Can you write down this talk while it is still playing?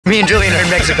Me and Julian are in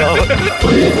Mexico.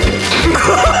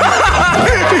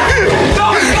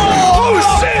 Oh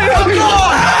shit!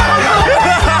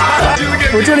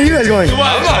 Which one are you guys going?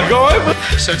 I'm not going.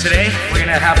 So today, we're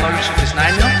gonna have Logan shoot this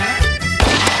 9 mil.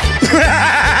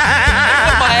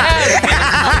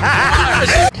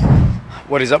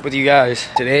 What is up with you guys?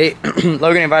 Today,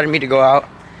 Logan invited me to go out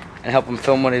and help him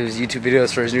film one of his YouTube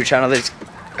videos for his new channel that he's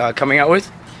coming out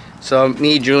with. So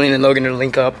me, Julian, and Logan are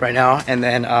link up right now and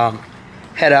then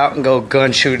head out and go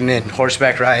gun shooting and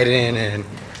horseback riding and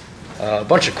a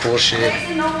bunch of cool shit.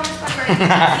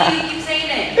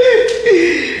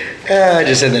 I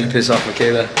just said that to piss off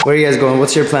Michaela. Where are you guys going?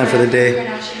 What's your plan for the day?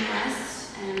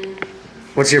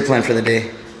 What's your plan for the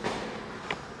day?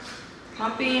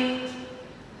 Hopping.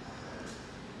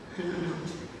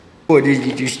 What did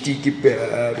you just think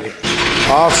about it?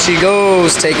 Off she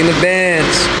goes, taking the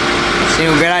bends. See,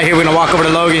 when we get out here, we're gonna walk over to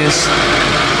Logan's.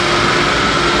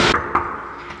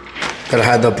 Gotta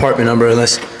hide the apartment number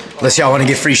unless y'all wanna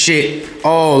get free shit.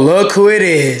 Oh, look who it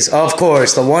is. Of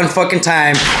course, the one fucking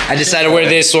time I decided to wear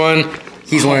this one,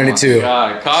 he's wearing it too.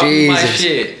 God, copy my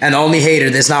shit. And the only hater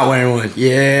that's not wearing one.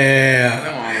 Yeah. I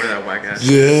don't wanna wear that whack ass.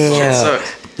 Yeah.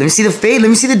 Let me see the fade. Let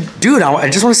me see the dude. I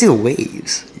just want to see the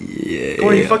waves. Yeah.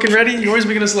 Are you fucking ready? You're always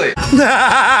making us late.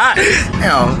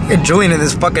 Get Julian in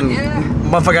this fucking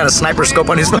motherfucker got a sniper scope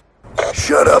on his.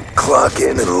 Shut up, clock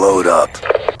in, and load up.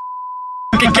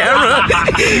 Fucking camera.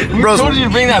 Bro, told you to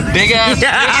bring that big ass fish.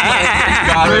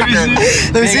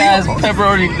 Let me see. Big ass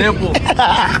pepperoni nipple.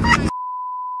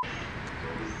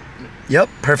 Yep,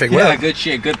 perfect. Yeah, Where, good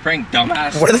shit. Good prank,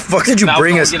 dumbass. where the fuck did you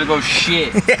bring us? Gonna go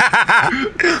shit.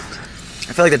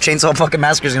 I feel like the Chainsaw fucking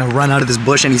Massacre is gonna run out of this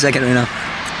bush any second right now.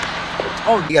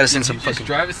 Oh, you gotta send some Just fucking.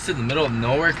 drive us to the middle of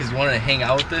nowhere because you wanted to hang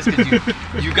out with us because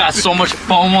you got so much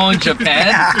FOMO in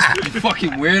Japan. You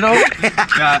fucking weirdo.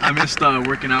 Yeah, I missed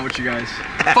working out with you guys.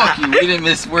 Fuck you. We didn't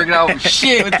miss working out with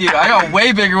shit with you. I got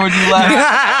way bigger when you left.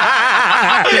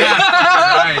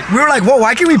 We were like, whoa,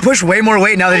 why can't we push way more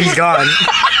weight now that he's gone?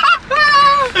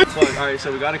 Fuck, alright, so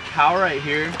we got a cow right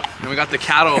here, and we got the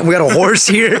cattle. And we got a horse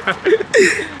here.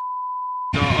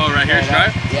 Oh, right here,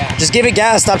 right? Yeah. Just give it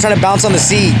gas. Stop trying to bounce on the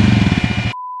seat.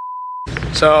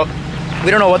 So,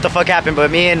 we don't know what the fuck happened, but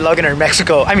me and Logan are in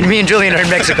Mexico. I mean, me and Julian are in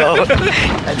Mexico.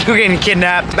 We're getting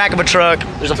kidnapped, back of a truck.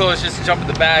 Just told us just to jump in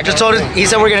the bag. Just told us, he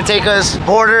said we're gonna take us.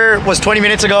 Border was 20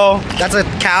 minutes ago. That's a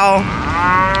cow.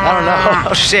 I don't know.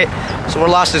 Oh shit. So we're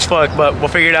lost as fuck, but we'll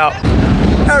figure it out.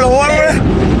 I don't know what we're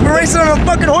racing on a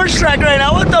fucking horse track right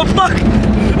now. What the fuck?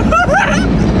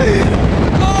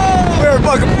 We're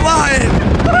fucking flying.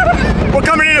 We're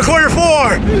coming into quarter 4.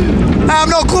 I have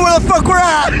no clue where the fuck we're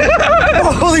at.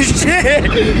 Holy shit.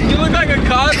 You look like a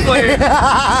cosplayer.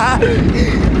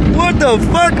 What the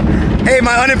fuck? Hey,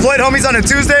 my unemployed homie's on a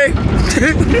Tuesday.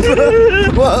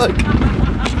 Fuck.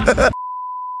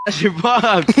 That's your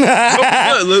bug. Look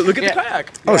at the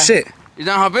kayak. Oh shit. You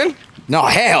not hopping? No,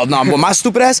 hell no. But my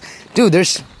stupid ass. Dude,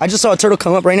 I just saw a turtle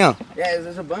come up right now. Yeah,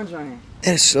 there's a bunch on here.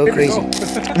 That is so crazy.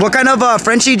 What kind of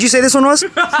Frenchie did you say this one was?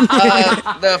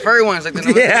 The furry ones, like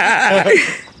the Yeah.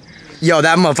 Yo,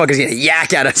 that motherfucker's gonna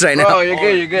yak at us right now. Oh, you're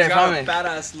good, you're good. He's got a Coming. fat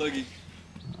ass loogie.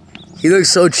 He looks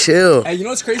so chill. Hey, you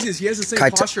know what's crazy is he has the same Can I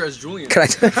posture as Julian. Can I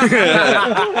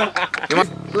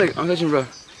Look, I'm catching, bro.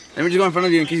 Let me just go in front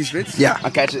of you in case he spits. Yeah. I'll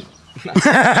catch it.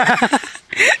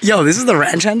 Yo, this is the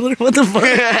ranch handler? What the fuck?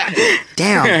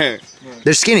 Damn.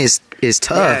 Their skin is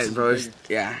tough. Yeah, bro.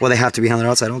 Yeah. Well, they have to be on their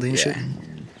outside all day and shit.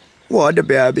 What the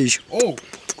babies? Oh.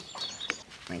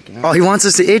 Oh, he wants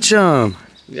us to itch him.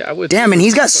 Yeah, I would. Damn, and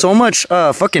he's got so much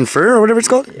fucking fur or whatever it's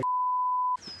called.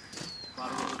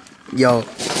 Yo.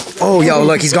 Oh, yo,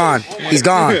 look, he's gone. He's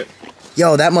gone.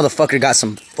 Yo, that motherfucker got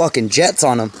some fucking jets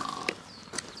on him.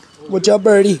 What's up,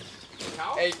 birdie?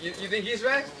 Hey, you think he's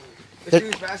fast? Let's see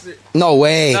who's faster. No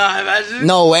way. Nah, imagine.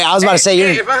 No way. I was about to say,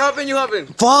 Hey, you're... if I hop in, you hop in.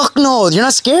 Fuck no. You're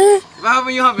not scared? If I hop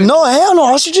in, you hop in. No, hell no.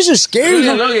 Ostriches are scary.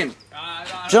 Logan.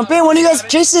 Jump in. When are you guys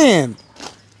chasing him?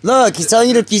 Look, he's telling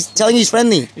you he's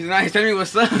friendly. He's telling me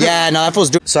what's up. Yeah, no, that fool's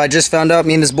doing. So I just found out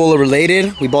me and this bull are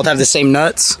related. We both have the same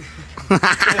nuts.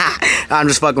 I'm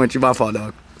just fucking with you, my fault,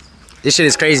 dog. This shit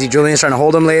is crazy. Julian's trying to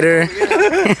hold him later. Look,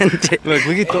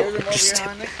 look at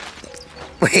the.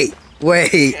 Wait.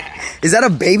 Is that a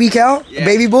baby cow? Yeah, a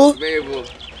baby bull? Baby bull.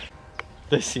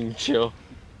 They seem chill.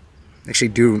 Actually,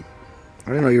 dude, I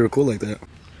didn't know you were cool like that.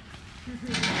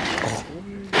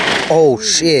 Oh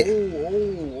shit.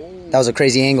 That was a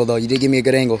crazy angle, though. You did give me a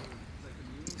good angle.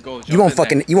 Go, You won't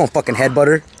fucking headbutt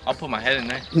her. I'll put my head in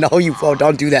there. No,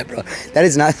 don't do that, bro. That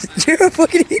is not. You're a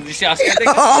fucking. Did you see how scared they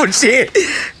got? Oh shit.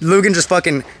 Logan just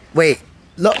fucking. Wait.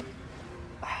 Look.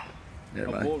 Never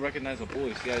A mind. bull recognize a bull.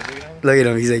 You see guys looking at him? Look at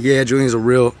him. He's like, yeah, Julian's a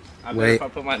real. I bet Wait. if I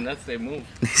put my nuts, they move.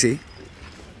 See?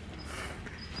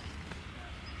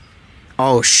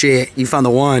 Oh shit! You found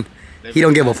the one. He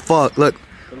don't give a fuck. Look.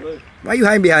 But look. Why you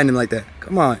hiding behind him like that?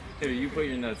 Come on. Here, you put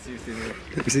your nuts. You see me.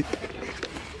 You see?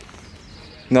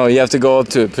 No, you have to go up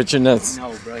to it. Put your nuts.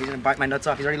 No, bro. He's gonna bite my nuts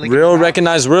off. He's already licking Real them out.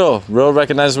 recognize real. Real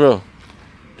recognize real.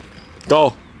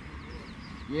 Go.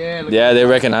 Yeah. Look Yeah, they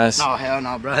recognize. Oh hell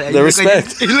no, bro. The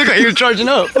respect. You look like you're charging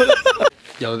up.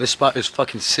 Yo, this spot is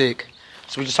fucking sick.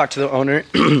 So we just talked to the owner,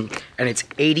 and it's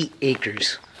 80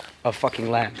 acres of fucking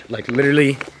land. Like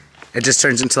literally, it just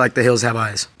turns into like the hills have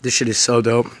eyes. This shit is so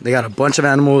dope. They got a bunch of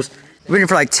animals. We've been here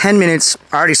for like 10 minutes.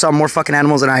 I already saw more fucking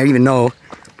animals than I even know.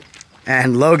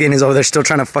 And Logan is over there still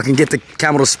trying to fucking get the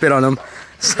camel to spit on him.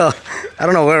 So I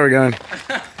don't know where we're going.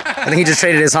 I think he just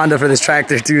traded his Honda for this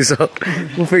tractor too. So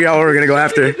we'll figure out what we're gonna go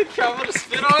after. The camel to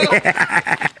spit on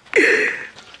him?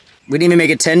 We didn't even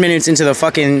make it 10 minutes into the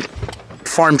fucking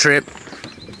farm trip.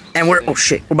 And we're, oh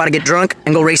shit, we're about to get drunk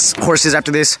and go race horses after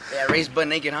this. Yeah, race butt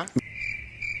naked, huh?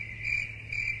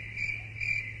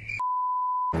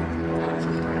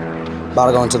 About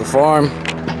to go into the farm.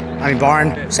 I mean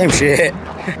barn, same shit.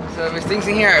 So if it stinks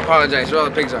in here, I apologize. Where all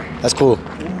the pigs are. That's cool.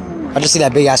 I just see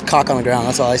that big ass cock on the ground,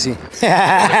 that's all I see.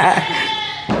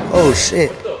 Oh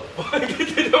shit.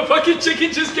 Did the fucking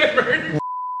chicken just get murdered?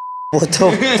 What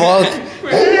the fuck?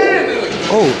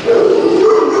 Oh.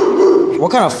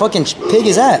 What kind of fucking pig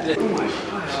is that?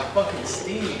 Fucking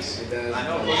stings.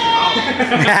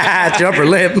 It's your upper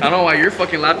lip. I don't know why you're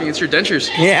fucking laughing. It's your dentures.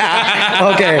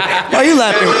 Yeah. Okay. Why are you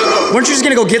laughing? Weren't you just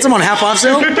gonna go get some on half off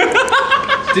sale?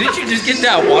 Didn't you just get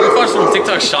that water flush from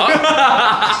TikTok shop?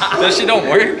 That shit don't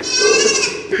work.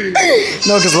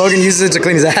 No, because Logan uses it to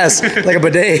clean his ass like a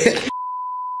bidet.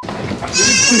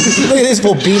 Look at this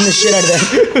fool beating the shit out of that.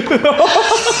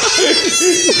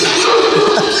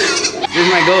 Here's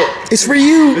my goat. It's for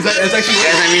you. That's actually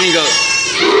That's my mini goat.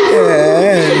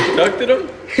 Yeah. ducked at him.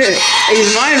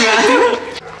 He's mine, man.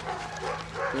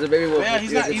 There's a baby wolf. Yeah,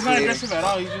 he's not aggressive at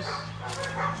all. He's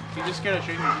just scared of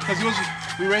strangers because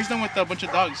we raised him with a bunch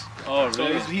of dogs. Oh, So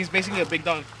he's basically a big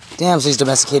dog. Damn, so he's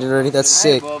domesticated already. That's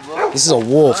sick. This is a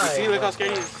wolf. See, look how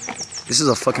scared he is. This is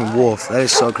a fucking wolf. That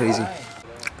is so crazy.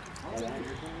 23,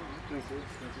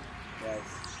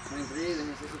 then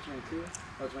his sister 22.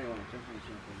 Oh, 21.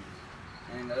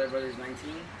 22. And the other brother's 19.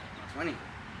 20.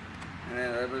 And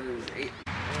then the other brother's 8.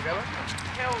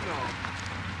 Hell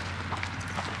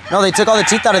no. No, they took all the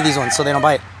teeth out of these ones so they don't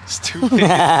bite. Stupid.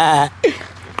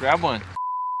 Grab one.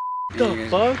 The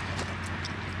fuck?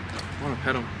 I want to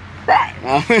pet him.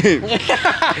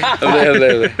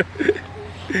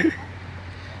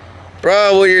 Bro,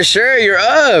 well, you're sure you're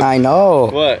up. I know.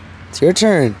 What? It's your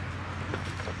turn.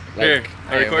 Here,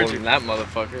 I Hey, record hold you. That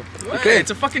motherfucker. Okay,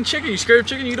 it's a fucking chicken. You scared of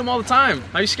chicken? You eat them all the time.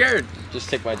 How you scared? Just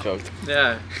take my joke.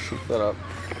 Yeah. Shut up.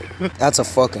 That's a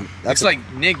fucking. It's like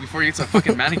Nick before he gets a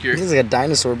fucking manicure. This is like a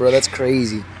dinosaur, bro. That's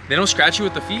crazy. They don't scratch you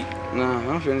with the feet? No, I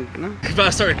don't feel anything. No. You about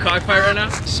to start a cockfight right now?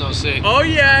 So sick. Oh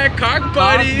yeah, cock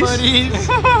buddies.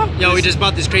 Yo, we just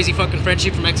bought this crazy fucking Frenchie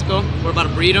from Mexico. We're about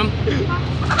to breed him.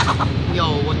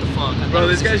 Yo, what the fuck? Bro,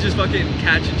 this guy's just fucking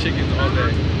catching chickens all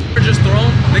day. Or just throw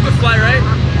them. They could fly, right?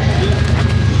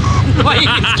 Why you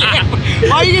get scared?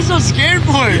 Why you get so scared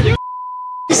for it?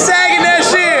 He's sagging that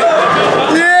shit.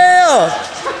 Yeah.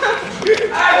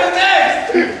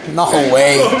 No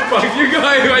way. Oh fuck, you're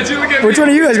going. Why'd you look at me? Which one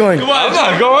are you guys going? Come on, I'm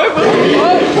not going.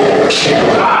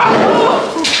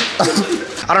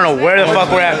 I don't know where the fuck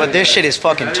we're at, but this shit is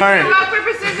fucking turning. Rock,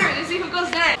 paper, scissors to see who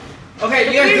goes next. Okay,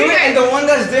 you guys do it, and the one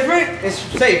that's different is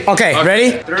safe. Okay,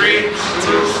 ready? 3, 2,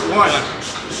 1.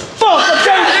 Fuck, I'm safe.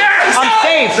 Yes! I'm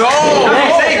safe. No!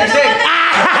 You're safe, you're safe.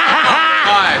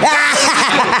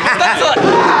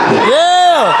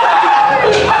 Yeah.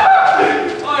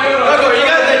 Okay, you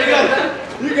got that, you got that.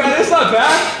 You got it. It's not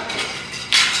bad.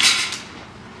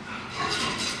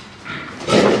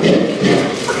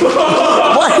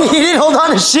 What? He didn't hold on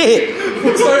to shit.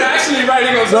 Start actually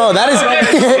riding on. Bro, that is.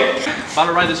 About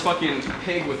to ride this fucking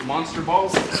pig with monster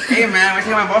balls. Hey, man, why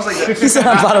take my boss like that? He said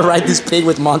I'm about to ride this pig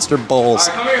with monster balls.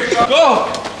 Come here. Go!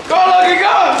 Go, Logan,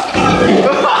 go!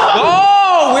 Go,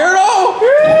 weirdo!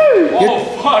 Oh,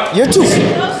 fuck. You're too.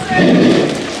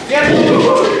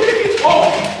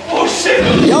 Oh, shit!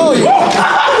 Yo.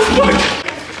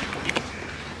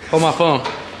 Hold my phone.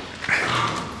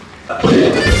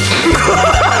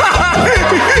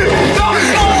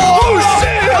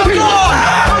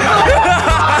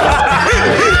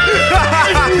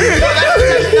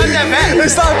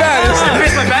 It's not bad.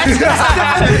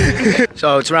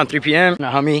 So it's around 3 p.m.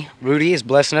 Now, homie Rudy is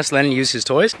blessing us, letting him use his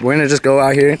toys. We're gonna just go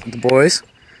out here with the boys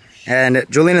And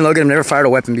Julian and Logan have never fired a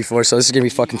weapon before, so this is gonna be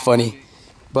fucking funny.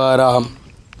 But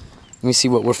let me see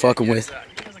what we're fucking with.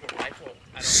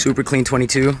 Super clean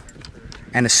 22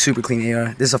 and a super clean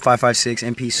AR. This is a 5.56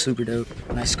 MP, super dope.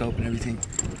 Nice scope and everything.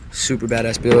 Super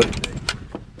badass build.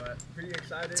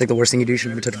 It's like the worst thing you do. You should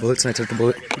never touch bullets, and I took the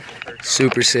bullet.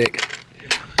 Super sick.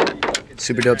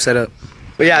 Super dope setup.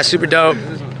 But yeah, super dope.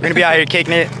 We're gonna be out here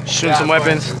kicking it, shooting some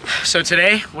weapons. So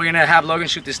today, we're gonna have Logan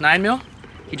shoot this 9mm.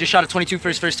 He just shot a 22 for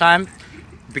his first time.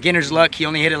 Beginner's luck, he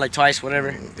only hit it like twice,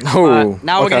 whatever. Oh,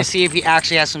 now we're gonna see if he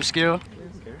actually has some skill.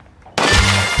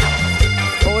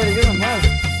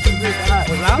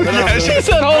 Yeah, she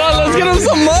said, hold on, let's get him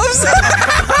some muffs.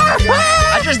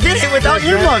 I just did it without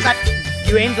earmuffs.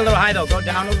 You aimed a little high though, go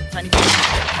down a little tiny bit.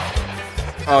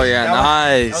 Oh yeah,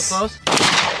 That was close.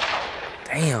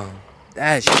 Damn.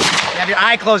 That's You have your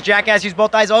eye closed, jackass. Use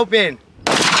both eyes open.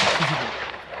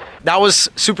 That was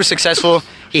super successful.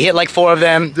 He hit like 4 of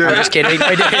them. I'm just kidding.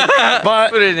 I didn't.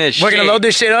 But we're gonna load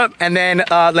this shit up and then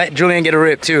let Julian get a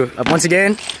rip too. Once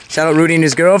again, shout out Rudy and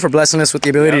his girl for blessing us with the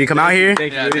ability to come out here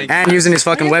and using his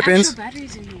fucking weapons.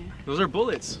 Those are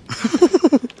bullets.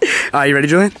 You ready,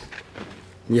 Julian?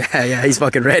 Yeah, he's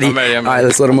fucking ready. I'm ready. All right,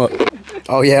 let's load him up.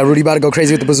 Oh yeah, Rudy about to go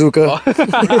crazy with the bazooka.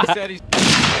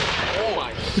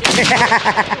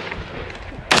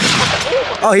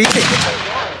 Oh, he hit.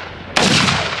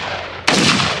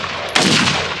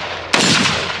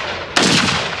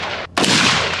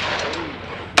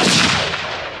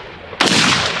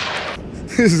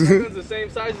 It's the same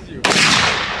size as you.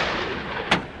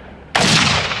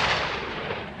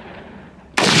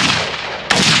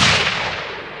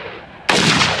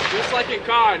 Just like in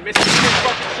COD, missing his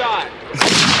fucking shot.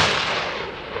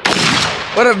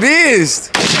 what a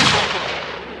beast.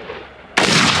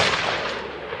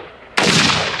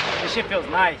 This shit feels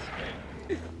nice.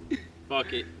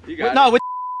 Fuck it. You got it. No, with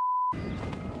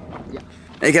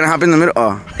Hey, can I hop in the middle?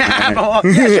 Oh.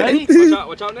 yeah, ready?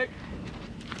 Watch out, Nick.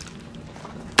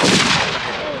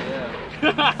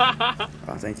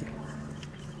 Oh, thank you.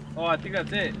 Oh, I think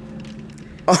that's it.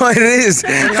 Oh, it is.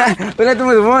 What happened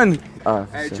with one? Oh,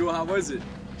 Hey, sure. Jewel, how was it?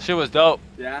 Shit was dope.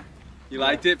 Yeah? You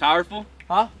liked it? Powerful?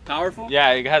 Huh? Powerful?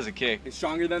 Yeah, it has a kick. It's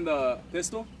stronger than the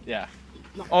pistol? Yeah.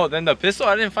 Oh, then the pistol?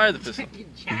 I didn't fire the pistol.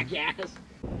 Jackass.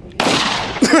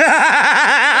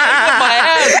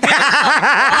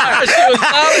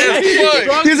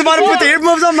 He was about to put the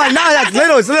earmuffs on. I'm like, nah, that's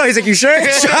little. It's little. He's like, you sure?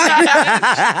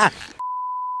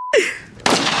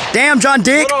 Damn, John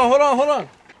Dick. Hold on.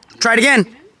 Try it again.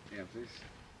 Yeah, please.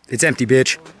 It's empty,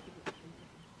 bitch.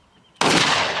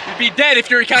 You'd be dead if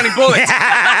you're counting bullets.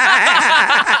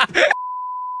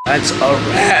 That's a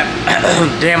wrap.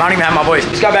 Damn, I don't even have my boys.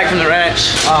 Just got back from the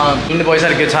ranch. Me and the boys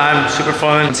had a good time. Super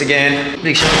fun. Once again,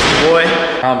 big shout out to the boy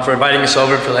for inviting us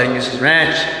over, for letting us use his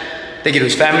ranch. Thank you to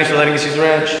his family for letting us use the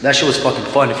ranch. That shit was fucking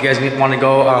fun. If you guys want to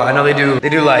go, I know they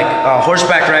do like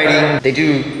horseback riding. They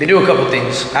do a couple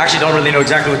things. I actually don't really know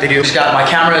exactly what they do. Just got my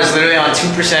camera is literally on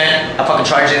 2%. I fucking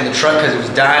charged it in the truck because it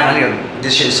was dying. I need to,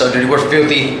 this shit is so dirty. We're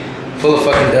filthy, full of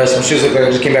fucking dust. My shoes look like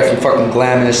I just came back from fucking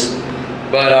Glamis.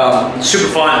 But super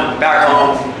fun. Back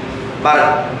home.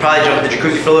 About to probably jump in the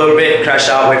jacuzzi for a little bit, crash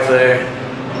out, wait for their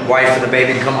wife or the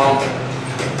baby to come home.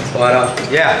 But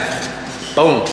yeah, boom.